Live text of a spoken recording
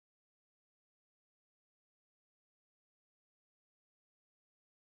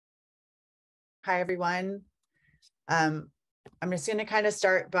Hi, everyone. I'm just going to kind of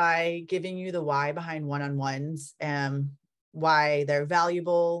start by giving you the why behind one-on-ones, why they're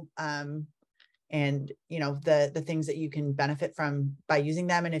valuable, and the things that you can benefit from by using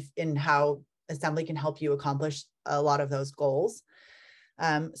them, and how Assembly can help you accomplish a lot of those goals.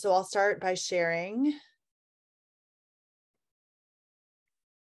 So I'll start by sharing.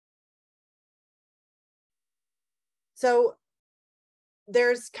 So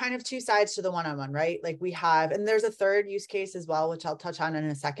there's kind of two sides to the one-on-one, right? Like we have, and there's a third use case as well, which I'll touch on in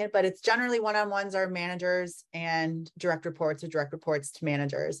a second, but it's generally one-on-ones are managers and direct reports or direct reports to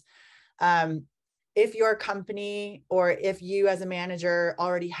managers. If your company or if you as a manager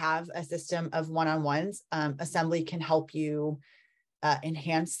already have a system of one-on-ones, Assembly can help you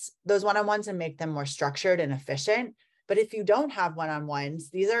enhance those one-on-ones and make them more structured and efficient. But if you don't have one-on-ones,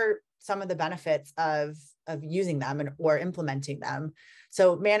 these are some of the benefits of using them or implementing them.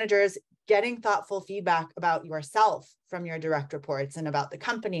 So managers getting thoughtful feedback about yourself from your direct reports and about the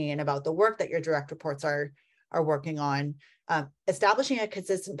company and about the work that your direct reports are working on, establishing a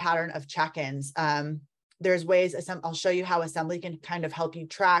consistent pattern of check-ins. There's ways, I'll show you how Assembly can kind of help you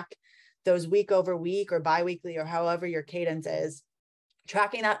track those week over week or bi-weekly or however your cadence is,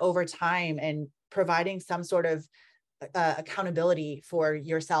 tracking that over time and providing some sort of accountability for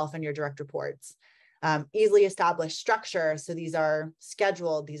yourself and your direct reports. Easily established structure. So these are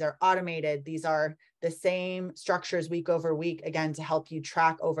scheduled, these are automated, these are the same structures week over week, again, to help you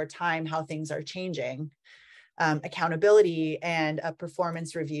track over time how things are changing. Accountability and a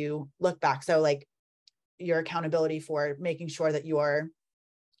performance review look back. So like your accountability for making sure that your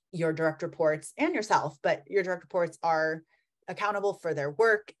direct reports and yourself, but your direct reports are accountable for their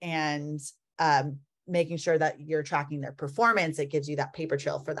work and making sure that you're tracking their performance. It gives you that paper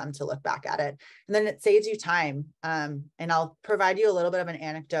trail for them to look back at it. And then it saves you time. And I'll provide you a little bit of an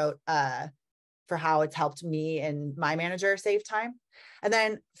anecdote for how it's helped me and my manager save time. And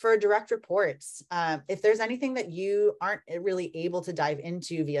then for direct reports, if there's anything that you aren't really able to dive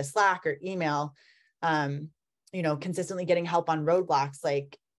into via Slack or email, consistently getting help on roadblocks,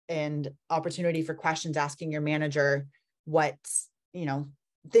 and opportunity for questions, asking your manager what,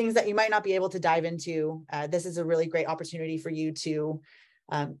 things that you might not be able to dive into. This is a really great opportunity for you to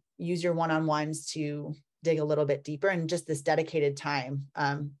use your one-on-ones to dig a little bit deeper and just this dedicated time.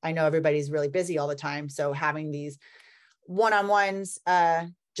 I know everybody's really busy all the time. So having these one-on-ones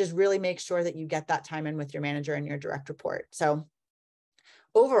just really make sure that you get that time in with your manager and your direct report. So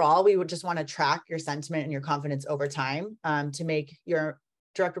overall, we would just want to track your sentiment and your confidence over time to make your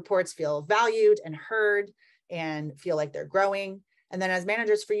direct reports feel valued and heard and feel like they're growing. And then as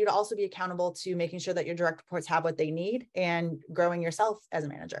managers, for you to also be accountable to making sure that your direct reports have what they need and growing yourself as a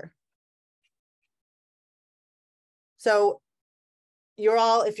manager. So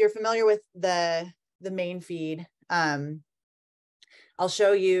if you're familiar with the main feed, I'll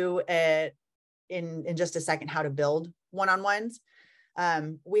show you in just a second how to build one-on-ones.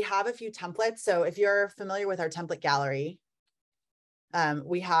 We have a few templates. So if you're familiar with our template gallery,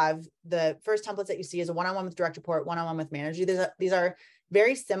 we have the first templates that you see is a one-on-one with direct report, one-on-one with manager. These are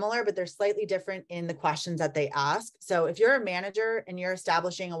very similar, but they're slightly different in the questions that they ask. So if you're a manager and you're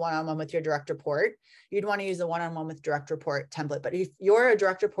establishing a one-on-one with your direct report, you'd want to use the one-on-one with direct report template. But if you're a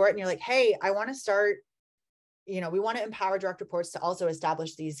direct report and you're like, hey, I want to start, we want to empower direct reports to also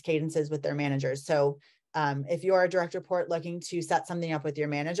establish these cadences with their managers. So if you're a direct report looking to set something up with your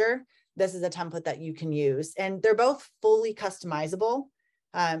manager, this is a template that you can use. And they're both fully customizable.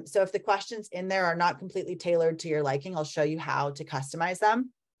 So if the questions in there are not completely tailored to your liking, I'll show you how to customize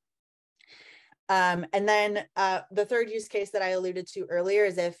them. And then the third use case that I alluded to earlier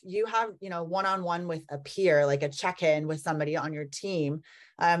is if you have, one-on-one with a peer, like a check-in with somebody on your team,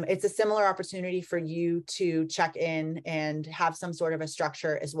 it's a similar opportunity for you to check in and have some sort of a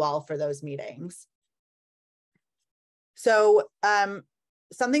structure as well for those meetings. So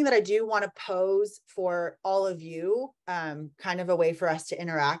something that I do want to pose for all of you, kind of a way for us to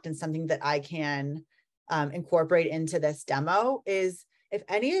interact and something that I can incorporate into this demo is if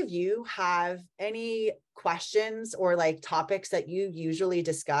any of you have any questions or topics that you usually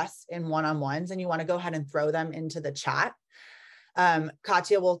discuss in one-on-ones and you want to go ahead and throw them into the chat,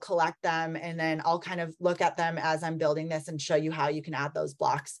 Katya will collect them and then I'll kind of look at them as I'm building this and show you how you can add those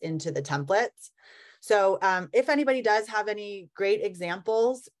blocks into the templates. So if anybody does have any great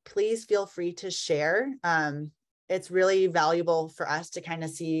examples, please feel free to share. It's really valuable for us to kind of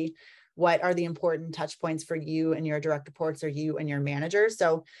see what are the important touch points for you and your direct reports or you and your managers.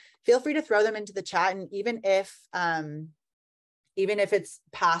 So feel free to throw them into the chat. And even if it's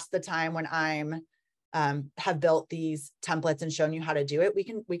past the time when I'm have built these templates and shown you how to do it,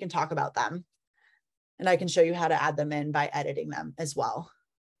 we can talk about them. And I can show you how to add them in by editing them as well.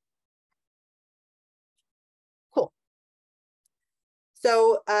 Cool.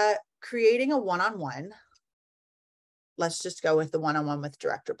 So creating a one-on-one. Let's just go with the one-on-one with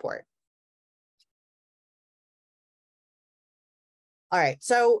direct report. All right,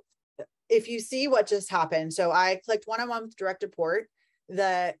 so if you see what just happened, so I clicked one-on-one with direct report,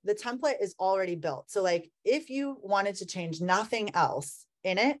 the template is already built. So like if you wanted to change nothing else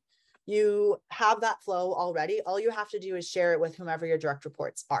in it, you have that flow already. All you have to do is share it with whomever your direct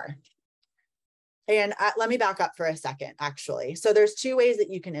reports are. And let me back up for a second, actually. So there's two ways that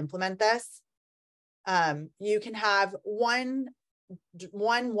you can implement this. You can have one-on-one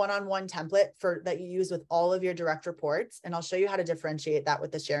template that you use with all of your direct reports. And I'll show you how to differentiate that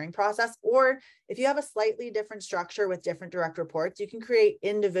with the sharing process. Or if you have a slightly different structure with different direct reports, you can create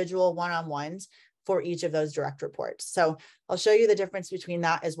individual one-on-ones for each of those direct reports. So I'll show you the difference between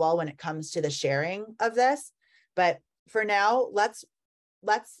that as well when it comes to the sharing of this. But for now, let's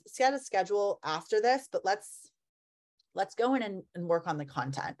set a schedule after this, but let's go in and work on the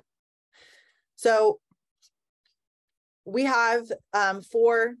content. So we have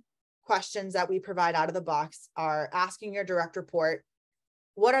 4 questions that we provide out of the box are asking your direct report,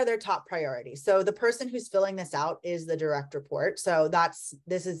 what are their top priorities? So the person who's filling this out is the direct report. So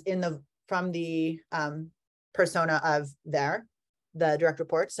this is from the persona of the direct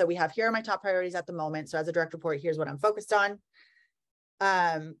report. So we have, here are my top priorities at the moment. So as a direct report, here's what I'm focused on.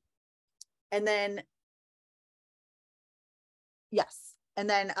 And then, yes. And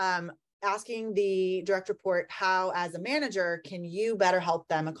then asking the direct report, how as a manager, can you better help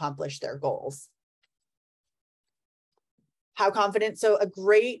them accomplish their goals? How confident? So a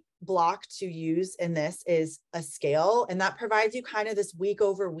great block to use in this is a scale, and that provides you kind of this week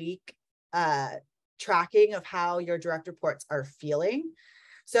over week tracking of how your direct reports are feeling.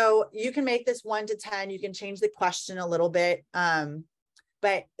 So you can make this 1 to 10, you can change the question a little bit.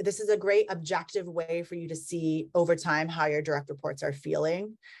 But this is a great objective way for you to see over time how your direct reports are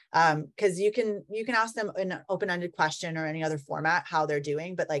feeling. Because you can ask them in an open-ended question or any other format how they're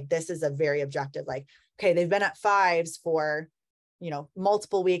doing, but like this is a very objective, like, okay, they've been at 5s for,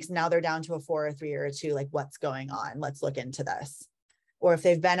 multiple weeks. Now they're down to a 4 or 3 or a 2, like what's going on? Let's look into this. Or if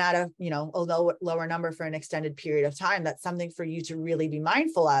they've been at a lower number for an extended period of time, that's something for you to really be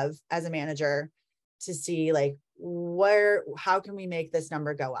mindful of as a manager to see like, how can we make this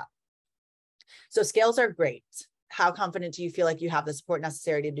number go up? So scales are great. How confident do you feel like you have the support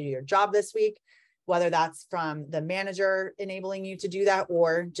necessary to do your job this week? Whether that's from the manager enabling you to do that,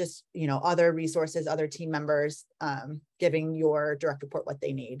 or just, other resources, other team members giving your direct report what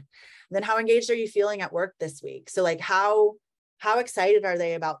they need. And then how engaged are you feeling at work this week? So like how excited are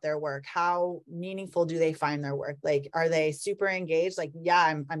they about their work? How meaningful do they find their work? Like, are they super engaged? Like,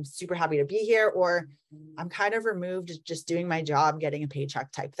 yeah, I'm super happy to be here, or I'm kind of removed, just doing my job, getting a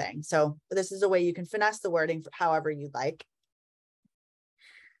paycheck type thing. So this is a way you can finesse the wording however you'd like.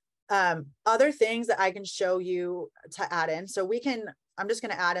 Other things that I can show you to add in. So I'm just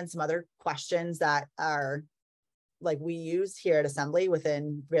going to add in some other questions that are like we use here at Assembly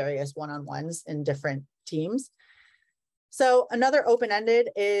within various one-on-ones in different teams. So another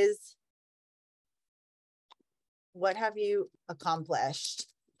open-ended is, what have you accomplished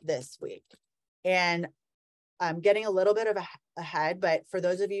this week? And I'm getting a little bit of ahead, but for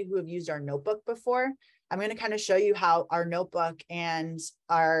those of you who have used our notebook before, I'm going to kind of show you how our notebook and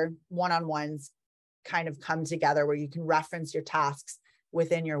our one-on-ones kind of come together, where you can reference your tasks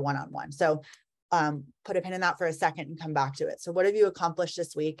within your one-on-one. So put a pin in that for a second and come back to it. So what have you accomplished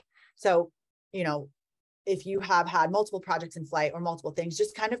this week? So, if you have had multiple projects in flight or multiple things,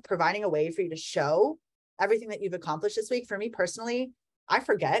 just kind of providing a way for you to show everything that you've accomplished this week. For me personally, I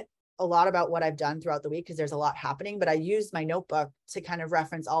forget a lot about what I've done throughout the week because there's a lot happening, but I use my notebook to kind of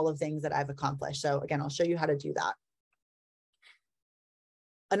reference all of things that I've accomplished. So again, I'll show you how to do that.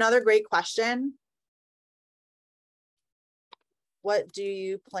 Another great question. What do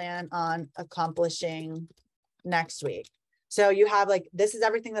you plan on accomplishing next week? So you have like, this is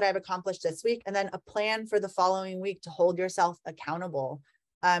everything that I've accomplished this week, and then a plan for the following week to hold yourself accountable.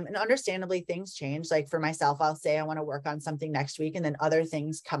 And understandably, things change. Like for myself, I'll say I want to work on something next week, and then other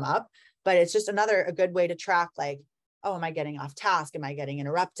things come up. But it's just a good way to track, like, oh, am I getting off task? Am I getting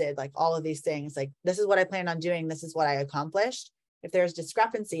interrupted? Like all of these things, like this is what I planned on doing. This is what I accomplished. If there's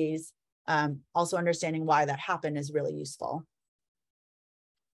discrepancies, also understanding why that happened is really useful.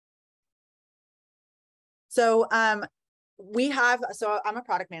 So so I'm a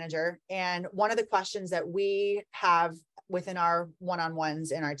product manager, and one of the questions that we have within our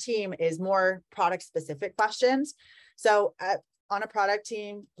one-on-ones in our team is more product specific questions. So on a product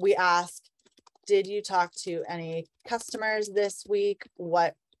team, we ask, did you talk to any customers this week?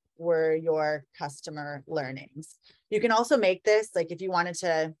 What were your customer learnings? You can also make this, like if you wanted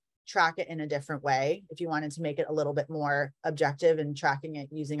to track it in a different way, if you wanted to make it a little bit more objective and tracking it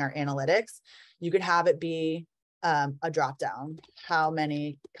using our analytics, you could have it be a drop down. How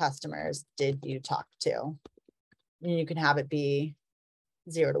many customers did you talk to? And you can have it be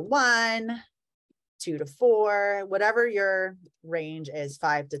 0 to 1, 2 to 4, whatever your range is,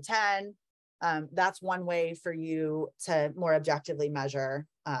 5 to 10. That's one way for you to more objectively measure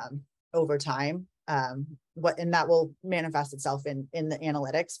over time and that will manifest itself in the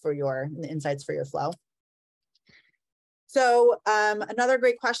analytics for the insights for your flow. So another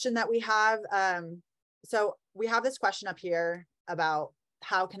great question that we have, so we have this question up here about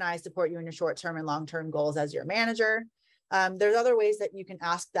how can I support you in your short-term and long-term goals as your manager? There's other ways that you can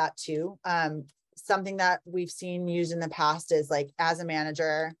ask that too. Something that we've seen used in the past is like, as a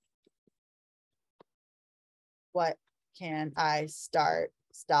manager, what can I start,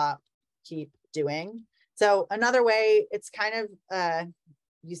 stop, keep doing? So another way, it's kind of,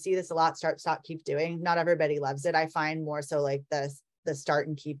 you see this a lot, start, stop, keep doing. Not everybody loves it. I find more so like the start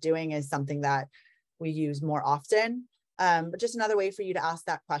and keep doing is something that we use more often, but just another way for you to ask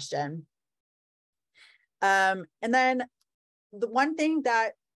that question. And then the one thing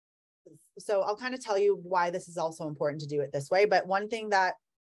that, so I'll kind of tell you why this is also important to do it this way, but one thing that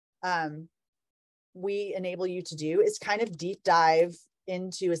we enable you to do is kind of deep dive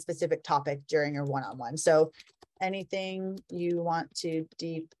into a specific topic during your one-on-one. So anything you want to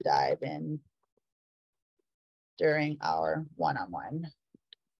deep dive in during our one-on-one.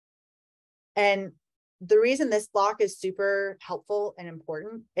 And the reason this block is super helpful and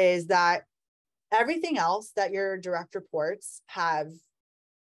important is that everything else that your direct reports have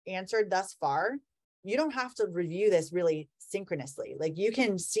answered thus far, you don't have to review this really synchronously. Like you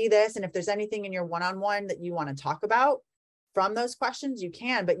can see this, and if there's anything in your one-on-one that you want to talk about from those questions, you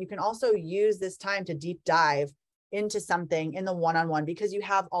can, but you can also use this time to deep dive into something in the one-on-one because you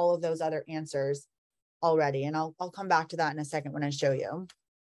have all of those other answers already. And I'll come back to that in a second when I show you.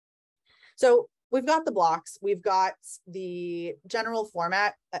 So we've got the blocks, we've got the general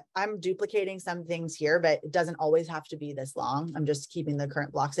format. I'm duplicating some things here, but it doesn't always have to be this long. I'm just keeping the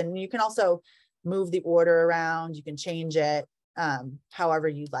current blocks. And you can also move the order around. You can change it however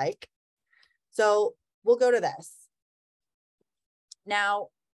you'd like. So we'll go to this. Now,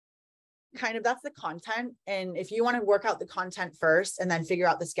 kind of that's the content. And if you want to work out the content first and then figure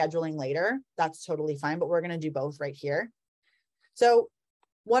out the scheduling later, that's totally fine. But we're going to do both right here. So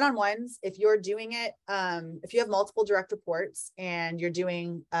one-on-ones, if you're doing it, if you have multiple direct reports and you're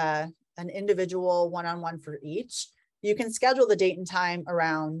doing an individual one-on-one for each, you can schedule the date and time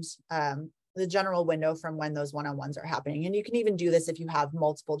around the general window from when those one-on-ones are happening. And you can even do this if you have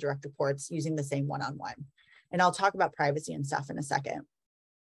multiple direct reports using the same one-on-one. And I'll talk about privacy and stuff in a second.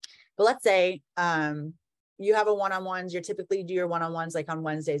 But let's say you have a one-on-ones, you typically do your one-on-ones like on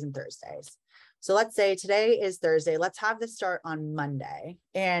Wednesdays and Thursdays. So let's say today is Thursday. Let's have this start on Monday.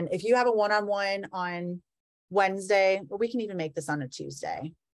 And if you have a one-on-one on Wednesday, or we can even make this on a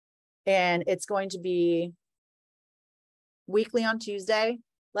Tuesday. And it's going to be weekly on Tuesday.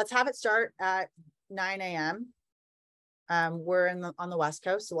 Let's have it start at 9 a.m. We're on the West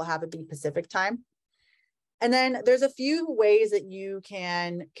Coast, so we'll have it be Pacific time. And then there's a few ways that you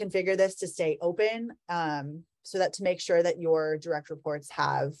can configure this to stay open so that to make sure that your direct reports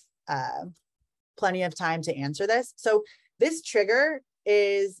have plenty of time to answer this. So this trigger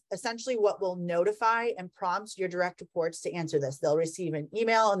is essentially what will notify and prompt your direct reports to answer this. They'll receive an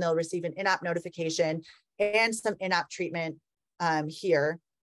email and they'll receive an in-app notification and some in-app treatment here,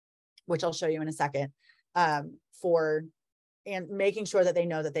 which I'll show you in a second, for making sure that they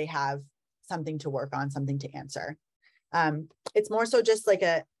know that they have something to work on, something to answer. It's more so just like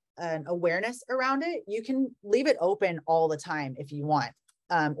an awareness around it. You can leave it open all the time if you want.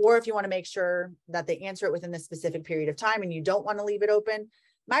 Or if you want to make sure that they answer it within this specific period of time and you don't want to leave it open,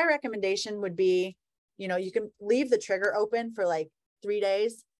 my recommendation would be, you can leave the trigger open for like 3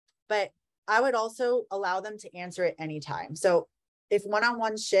 days, but I would also allow them to answer it anytime. So if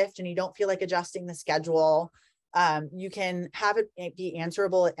one-on-ones shift and you don't feel like adjusting the schedule, you can have it be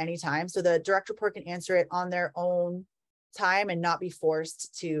answerable at any time. So the direct report can answer it on their own time and not be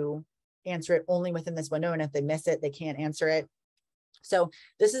forced to answer it only within this window. And if they miss it, they can't answer it. So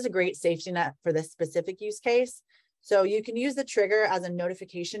this is a great safety net for this specific use case. So you can use the trigger as a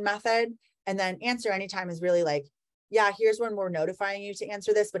notification method, and then answer anytime is really like, yeah, here's when we're notifying you to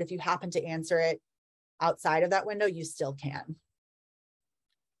answer this. But if you happen to answer it outside of that window, you still can.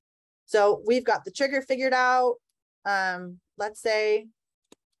 So we've got the trigger figured out. Let's say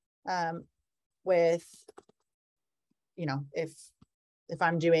with, you know, if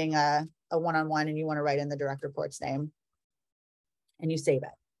I'm doing a one-on-one and you want to write in the direct report's name and you save it.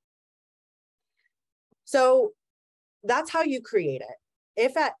 So that's how you create it.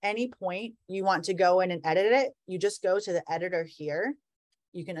 If at any point you want to go in and edit it, you just go to the editor here.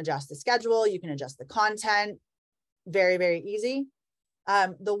 You can adjust the schedule, you can adjust the content, very, very easy.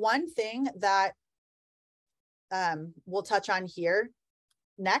 The one thing that we'll touch on here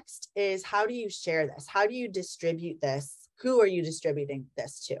next is, how do you share this? How do you distribute this? Who are you distributing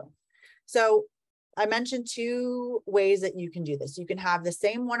this to? So I mentioned 2 ways that you can do this. You can have the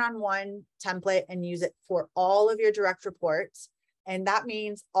same one-on-one template and use it for all of your direct reports. And that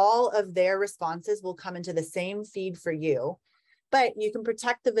means all of their responses will come into the same feed for you, but you can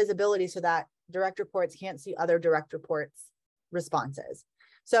protect the visibility so that direct reports can't see other direct reports responses.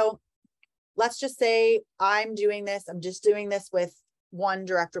 So let's just say I'm just doing this with one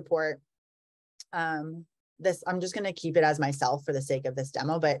direct report. I'm just going to keep it as myself for the sake of this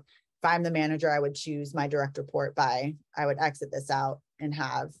demo, but if I'm the manager, I would choose my direct report by, I would exit this out and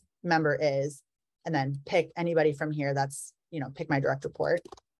have member is, and then pick anybody from here that's, you know, pick my direct report,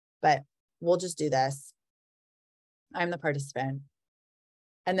 but we'll just do this. I'm the participant.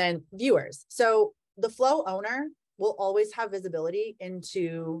 And then viewers. So the flow owner will always have visibility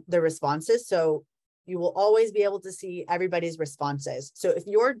into the responses. So you will always be able to see everybody's responses. So if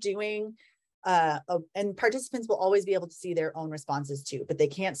you're doing, and participants will always be able to see their own responses too, but they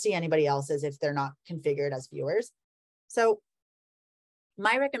can't see anybody else's if they're not configured as viewers. So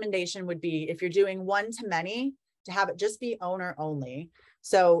my recommendation would be, if you're doing one-to-many, to have it just be owner only.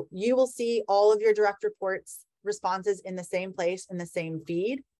 So you will see all of your direct reports responses in the same place, in the same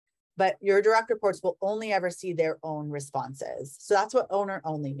feed, but your direct reports will only ever see their own responses. So that's what owner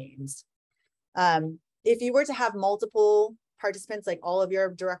only means. If you were to have multiple participants, like all of your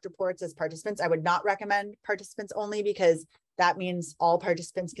direct reports as participants, I would not recommend participants only, because that means all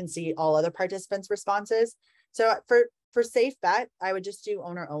participants can see all other participants' responses. So for safe bet, I would just do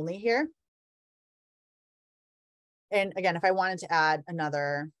owner only here. And again, if I wanted to add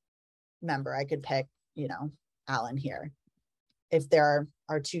another member, I could pick, you know, Alan here, if there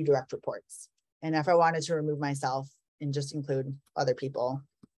are 2 direct reports. And if I wanted to remove myself and just include other people,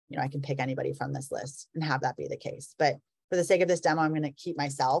 you know, I can pick anybody from this list and have that be the case. But for the sake of this demo, I'm going to keep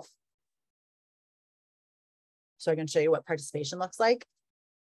myself, so I can show you what participation looks like.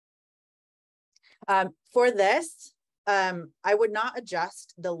 For this, I would not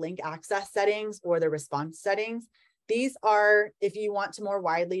adjust the link access settings or the response settings. These are, if you want to more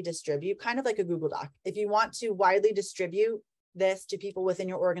widely distribute, kind of like a Google Doc. If you want to widely distribute this to people within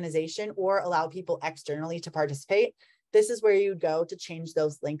your organization or allow people externally to participate, this is where you go to change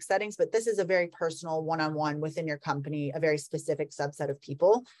those link settings. But this is a very personal one-on-one within your company, a very specific subset of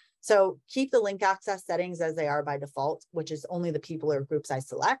people. So keep the link access settings as they are by default, which is only the people or groups I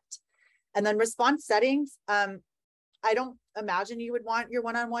select. And then response settings, I don't imagine you would want your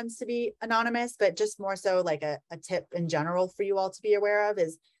one-on-ones to be anonymous, but just more so like a tip in general for you all to be aware of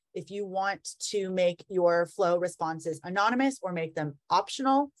is, if you want to make your flow responses anonymous or make them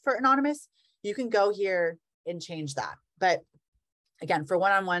optional for anonymous, you can go here and change that. But again, for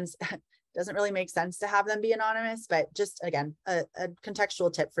one-on-ones, it doesn't really make sense to have them be anonymous, but just again, a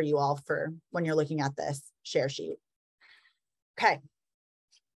contextual tip for you all for when you're looking at this share sheet. Okay.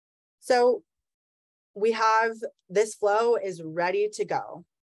 So we have this flow is ready to go.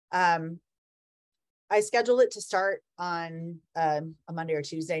 I scheduled it to start on a Monday or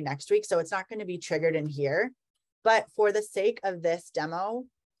Tuesday next week, so it's not going to be triggered in here. But for the sake of this demo,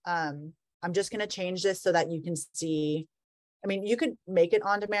 I'm just going to change this so that you can see. I mean, you could make it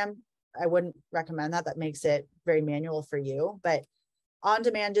on demand. I wouldn't recommend that. That makes it very manual for you. But on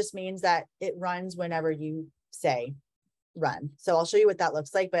demand just means that it runs whenever you say run. So I'll show you what that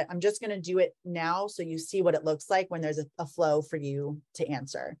looks like, but I'm just going to do it now so you see what it looks like when there's a flow for you to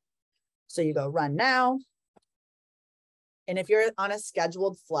answer. So you go run now. And if you're on a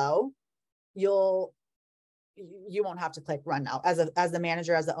scheduled flow, you won't have to click run now as the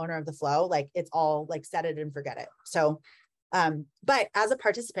manager, as the owner of the flow, like it's all like set it and forget it. So, but as a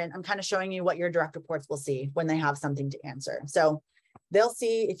participant, I'm kind of showing you what your direct reports will see when they have something to answer. So they'll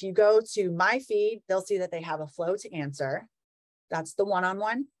see, if you go to my feed, they'll see that they have a flow to answer. That's the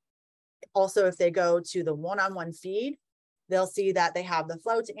one-on-one. Also, if they go to the one-on-one feed, they'll see that they have the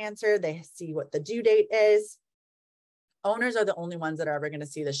flow to answer. They see what the due date is. Owners are the only ones that are ever going to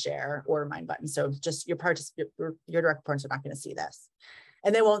see the share or remind button. So just your direct reports are not going to see this.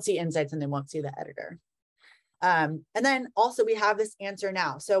 And they won't see insights and they won't see the editor. And then also we have this answer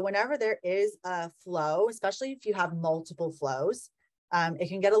now. So whenever there is a flow, especially if you have multiple flows, it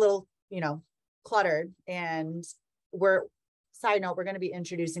can get a little, cluttered, and side note, we're going to be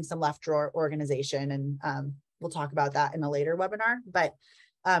introducing some left drawer organization, and we'll talk about that in a later webinar. But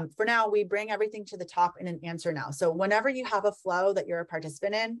for now, we bring everything to the top in an answer now. So whenever you have a flow that you're a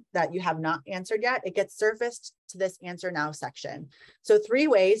participant in that you have not answered yet, it gets surfaced to this answer now section. So 3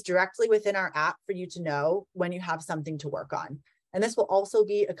 ways directly within our app for you to know when you have something to work on. And this will also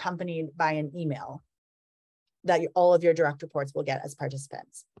be accompanied by an email that all of your direct reports will get as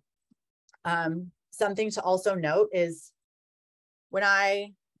participants. Something to also note is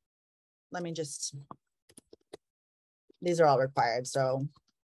these are all required. So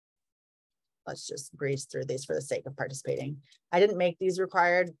let's just breeze through these for the sake of participating. I didn't make these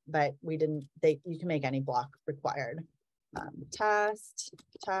required, but you can make any block required. Test.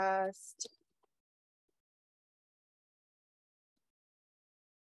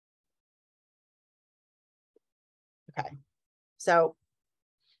 Okay, so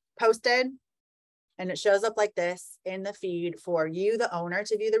posted, and it shows up like this in the feed for you, the owner,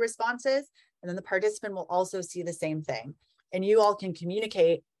 to view the responses. And then the participant will also see the same thing. And you all can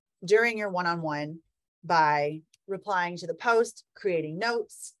communicate during your one-on-one by replying to the post, creating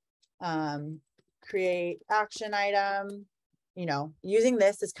notes, create action item, using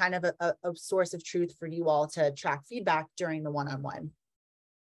this as kind of a source of truth for you all to track feedback during the one-on-one.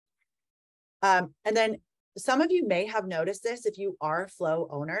 And then some of you may have noticed this if you are flow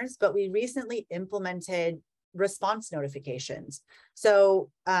owners, but we recently implemented response notifications. So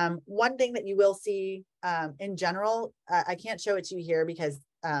one thing that you will see in general, I can't show it to you here because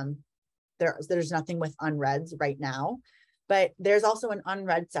there's nothing with unreads right now, but there's also an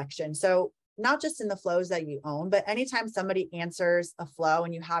unread section. So not just in the flows that you own, but anytime somebody answers a flow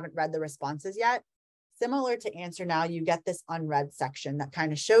and you haven't read the responses yet, similar to Answer Now, you get this unread section that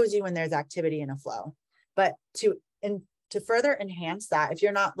kind of shows you when there's activity in a flow. But to further enhance that, if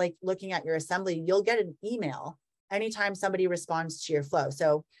you're not like looking at your assembly, you'll get an email anytime somebody responds to your flow.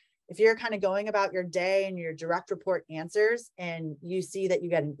 So if you're kind of going about your day and your direct report answers and you see that you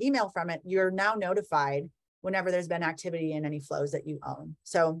get an email from it, you're now notified whenever there's been activity in any flows that you own.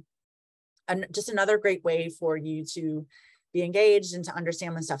 So just another great way for you to be engaged and to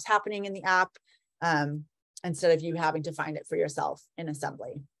understand when stuff's happening in the app, instead of you having to find it for yourself in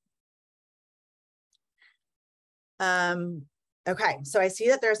assembly. Okay, so I see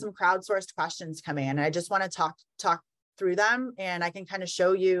that there are some crowdsourced questions coming in, and I just want to talk through them, and I can kind of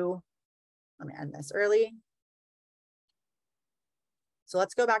show you. Let me end this early. So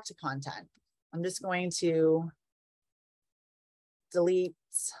let's go back to content. I'm just going to delete.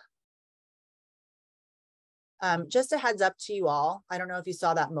 Just a heads up to you all. I don't know if you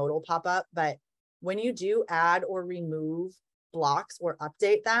saw that modal pop up, but when you do add or remove blocks or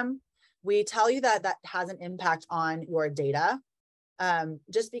update them, we tell you that that has an impact on your data.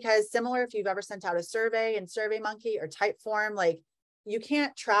 Just because similar, if you've ever sent out a survey in SurveyMonkey or Typeform, like you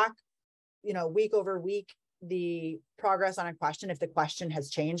can't track, week over week, the progress on a question if the question has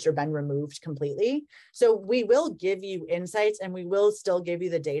changed or been removed completely. So we will give you insights and we will still give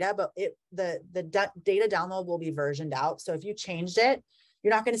you the data, but the data download will be versioned out. So if you changed it,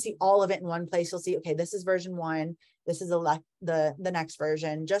 you're not going to see all of it in one place. You'll see, okay, this is version 1. This is the next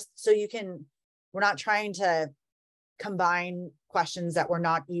version, just so you can, we're not trying to combine questions that were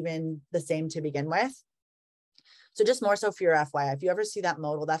not even the same to begin with. So just more so for your FYI, if you ever see that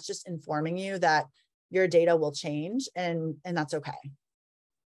modal, that's just informing you that your data will change, and that's okay.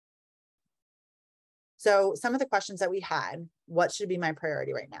 So some of the questions that we had, what should be my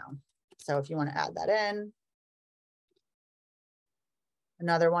priority right now? So if you want to add that in.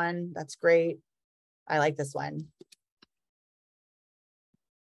 Another one, that's great. I like this one.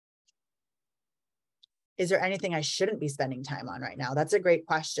 Is there anything I shouldn't be spending time on right now? That's a great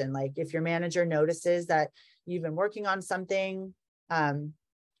question. Like if your manager notices that you've been working on something,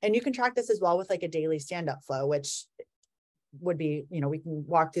 and you can track this as well with like a daily stand-up flow, which would be, we can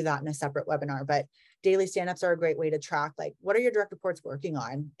walk through that in a separate webinar, but daily stand-ups are a great way to track, like, what are your direct reports working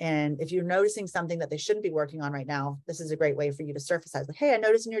on? And if you're noticing something that they shouldn't be working on right now, this is a great way for you to surface as like, hey, I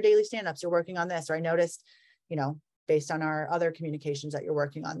noticed in your daily stand-ups, you're working on this, or I noticed, based on our other communications that you're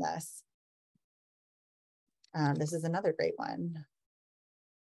working on this. This is another great one.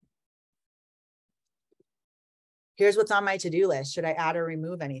 Here's what's on my to-do list. Should I add or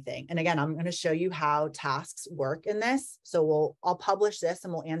remove anything? And again, I'm going to show you how tasks work in this. So I'll publish this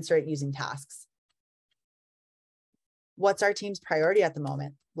and we'll answer it using tasks. What's our team's priority at the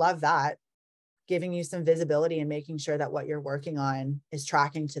moment? Love that. Giving you some visibility and making sure that what you're working on is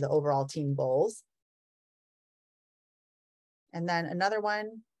tracking to the overall team goals. And then another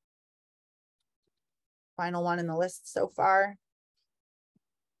one, final one in the list so far.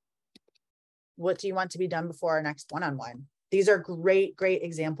 What do you want to be done before our next one-on-one? These are great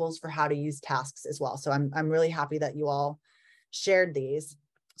examples for how to use tasks as well. So I'm really happy that you all shared these.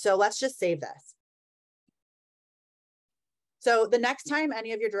 So let's just save this. So the next time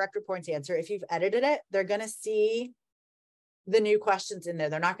any of your direct reports answer, if you've edited it, they're going to see the new questions in there.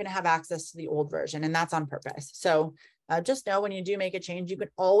 They're not going to have access to the old version, and that's on purpose. So just know when you do make a change, you can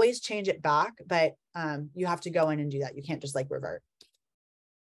always change it back, but you have to go in and do that. You can't just like revert.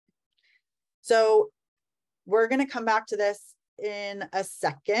 So we're going to come back to this in a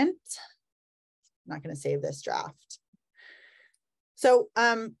second. I'm not going to save this draft. So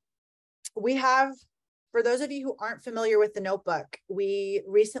we have, for those of you who aren't familiar with the notebook, we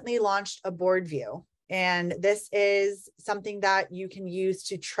recently launched a board view. And this is something that you can use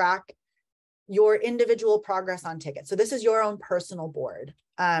to track your individual progress on tickets. So this is your own personal board.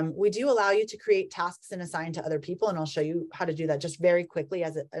 We do allow you to create tasks and assign to other people, and I'll show you how to do that just very quickly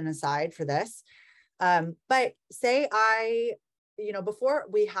as an aside for this. But say before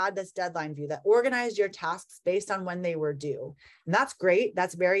we had this deadline view that organized your tasks based on when they were due. And that's great.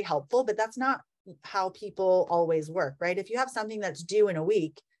 That's very helpful, but that's not how people always work, right? If you have something that's due in a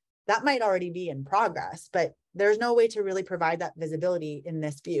week, that might already be in progress, but there's no way to really provide that visibility in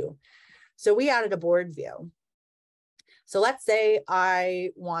this view. So we added a board view. So let's say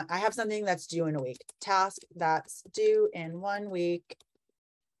I have something that's due in a week, task that's due in 1 week,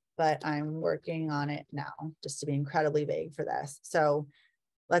 but I'm working on it now, just to be incredibly vague for this. So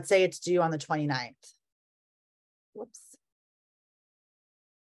let's say it's due on the 29th. Whoops.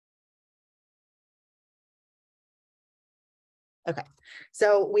 Okay,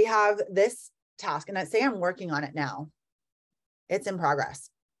 so we have this task, and I say I'm working on it now. It's in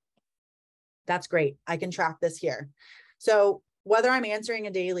progress. That's great. I can track this here. So whether I'm answering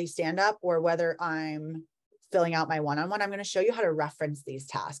a daily stand-up or whether I'm filling out my one-on-one, I'm going to show you how to reference these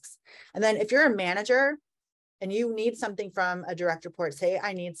tasks. And then if you're a manager and you need something from a direct report, say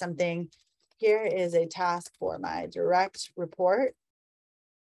I need something, here is a task for my direct report.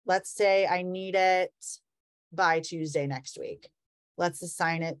 Let's say I need it by Tuesday next week. Let's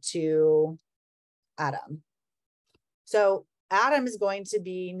assign it to Adam. So Adam is going to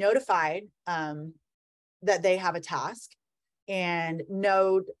be notified that they have a task, and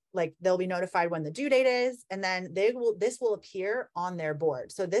they'll be notified when the due date is, and then this will appear on their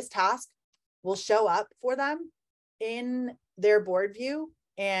board. So this task will show up for them in their board view,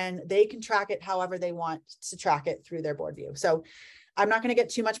 and they can track it however they want to track it through their board view. So I'm not going to get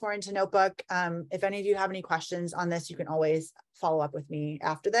too much more into Notebook. If any of you have any questions on this, you can always follow up with me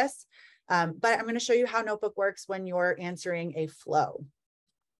after this. But I'm going to show you how Notebook works when you're answering a flow.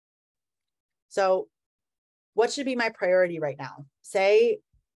 So what should be my priority right now? Say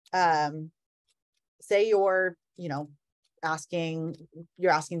you're asking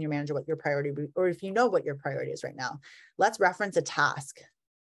your manager what your priority, or if you know what your priority is right now. Let's reference a task.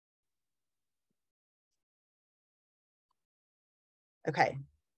 Okay,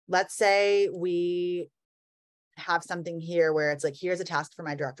 let's say we have something here where it's like, here's a task for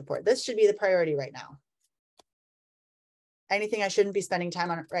my direct report. This should be the priority right now. Anything I shouldn't be spending time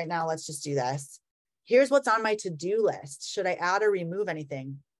on right now, let's just do this. Here's what's on my to-do list. Should I add or remove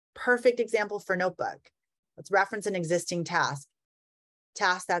anything? Perfect example for Notebook. Let's reference an existing task.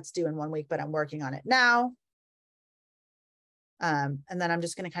 Task that's due in 1 week, but I'm working on it now. And then I'm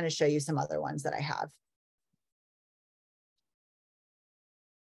just going to kind of show you some other ones that I have.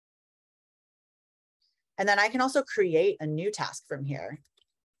 And then I can also create a new task from here.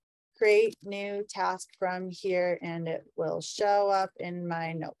 Create new task from here, and it will show up in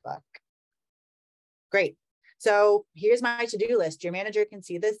my Notebook. Great. So here's my to-do list. Your manager can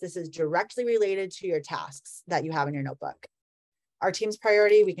see this. This is directly related to your tasks that you have in your Notebook. Our team's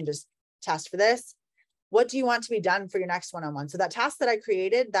priority, we can just test for this. What do you want to be done for your next one-on-one? So that task that I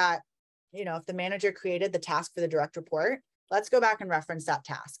created, that, if the manager created the task for the direct report, let's go back and reference that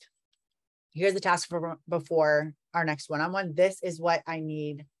task. Here's the task for before our next one-on-one. This is what I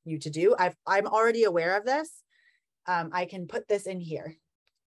need you to do. I'm already aware of this. I can put this in here.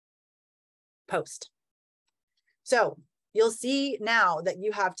 Post. So you'll see now that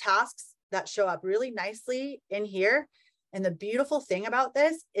you have tasks that show up really nicely in here. And the beautiful thing about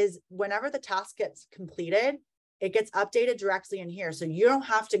this is whenever the task gets completed, it gets updated directly in here. So you don't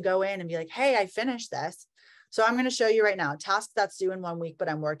have to go in and be like, hey, I finished this. So I'm going to show you right now, task that's due in 1 week, but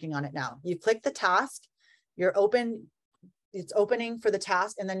I'm working on it now. You click the task, it's opening for the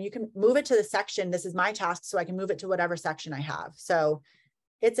task, and then you can move it to the section. This is my task, so I can move it to whatever section I have. So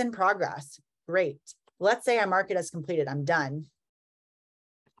it's in progress. Great. Let's say I mark it as completed. I'm done.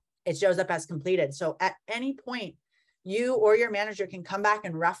 It shows up as completed. So at any point you or your manager can come back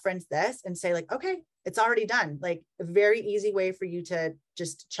and reference this and say like, okay, it's already done. Like a very easy way for you to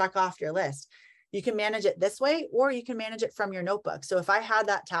just check off your list. You can manage it this way, or you can manage it from your notebook. So if I had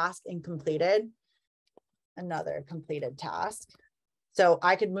that task and completed, another completed task, so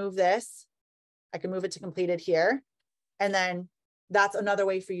I could move this, I could move it to completed here. And then that's another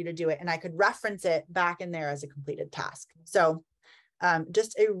way for you to do it. And I could reference it back in there as a completed task. So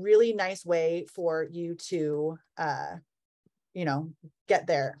just a really nice way for you to, get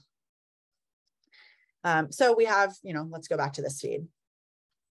there. So we have, let's go back to this feed.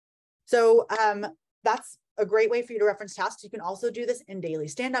 So that's a great way for you to reference tasks. You can also do this in daily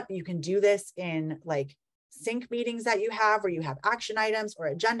stand-up. You can do this in like sync meetings that you have, where you have action items or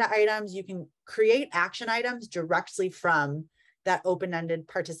agenda items. You can create action items directly from that open-ended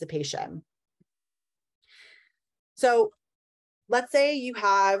participation. So let's say you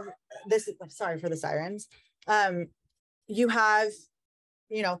have this, sorry for the sirens. You have,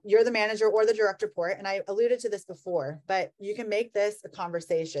 you're the manager or the direct report, and I alluded to this before, but you can make this a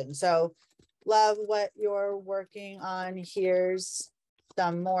conversation. So love what you're working on. Here's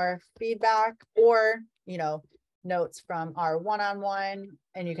some more feedback, or, notes from our one-on-one,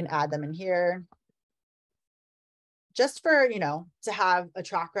 and you can add them in here. Just for, to have a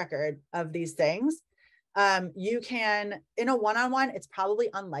track record of these things. You can, in a one-on-one, it's probably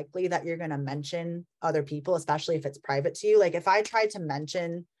unlikely that you're going to mention other people, especially if it's private to you. Like if I tried to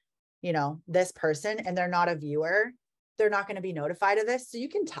mention, this person and they're not a viewer, they're not going to be notified of this. So you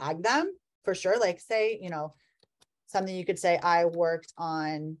can tag them for sure. Like say, something you could say, I worked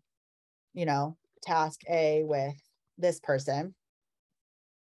on, task A with this person.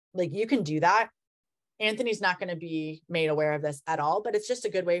 Like you can do that. Anthony's not going to be made aware of this at all, but it's just a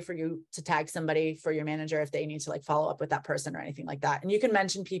good way for you to tag somebody for your manager if they need to like follow up with that person or anything like that. And you can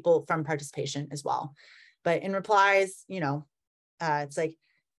mention people from participation as well. But in replies, it's like,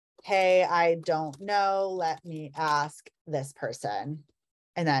 hey, I don't know, let me ask this person.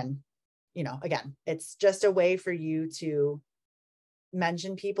 And then, again, it's just a way for you to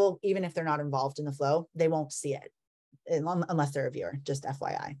mention people, even if they're not involved in the flow. They won't see it unless they're a viewer, just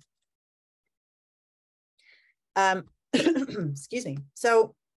FYI. Excuse me.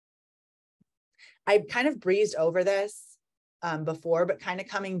 So I kind of breezed over this before, but kind of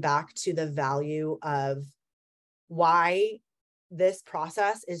coming back to the value of why this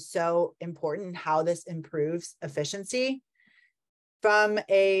process is so important, how this improves efficiency. From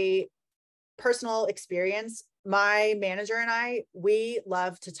a personal experience, my manager and I, we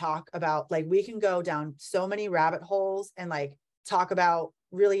love to talk about, like, we can go down so many rabbit holes and like talk about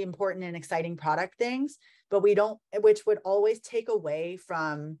really important and exciting product things, but we don't, which would always take away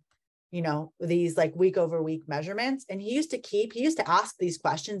from, these like week over week measurements. And he used to ask these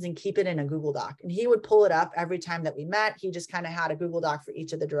questions and keep it in a Google Doc, and he would pull it up every time that we met. He just kind of had a Google Doc for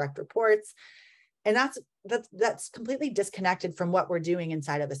each of the direct reports. And that's completely disconnected from what we're doing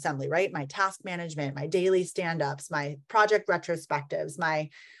inside of Assembly, right? My task management, my daily stand-ups, my project retrospectives, my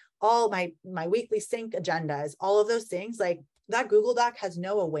weekly sync agendas, all of those things, like that Google Doc has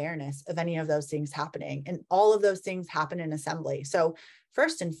no awareness of any of those things happening. And all of those things happen in Assembly. So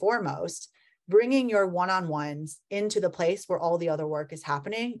first and foremost, bringing your one-on-ones into the place where all the other work is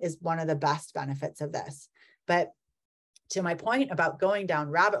happening is one of the best benefits of this. But to my point about going down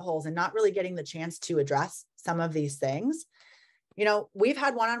rabbit holes and not really getting the chance to address some of these things, we've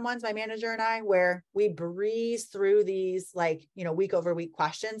had one-on-ones, my manager and I, where we breeze through these week over week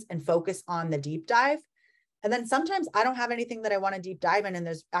questions and focus on the deep dive. And then sometimes I don't have anything that I want to deep dive in. And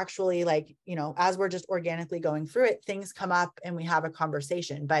there's actually as we're just organically going through it, things come up and we have a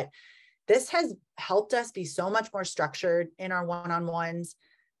conversation. But this has helped us be so much more structured in our one-on-ones.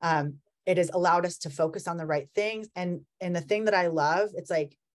 It has allowed us to focus on the right things. And the thing that I love, it's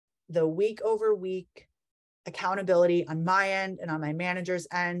like the week over week accountability on my end and on my manager's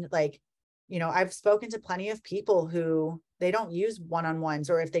end. I've spoken to plenty of people who they don't use one-on-ones,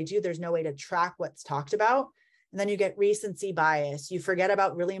 or if they do, there's no way to track what's talked about. And then you get recency bias. You forget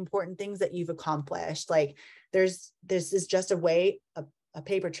about really important things that you've accomplished. This is just a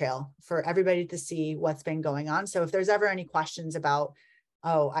paper trail for everybody to see what's been going on. So if there's ever any questions about,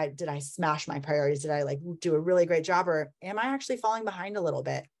 did I smash my priorities? Did I do a really great job, or am I actually falling behind a little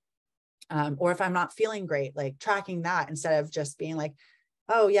bit? Or if I'm not feeling great, tracking that instead of just being like,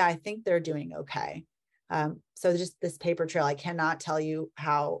 oh yeah, I think they're doing okay. So just this paper trail, I cannot tell you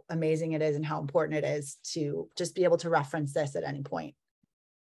how amazing it is and how important it is to just be able to reference this at any point.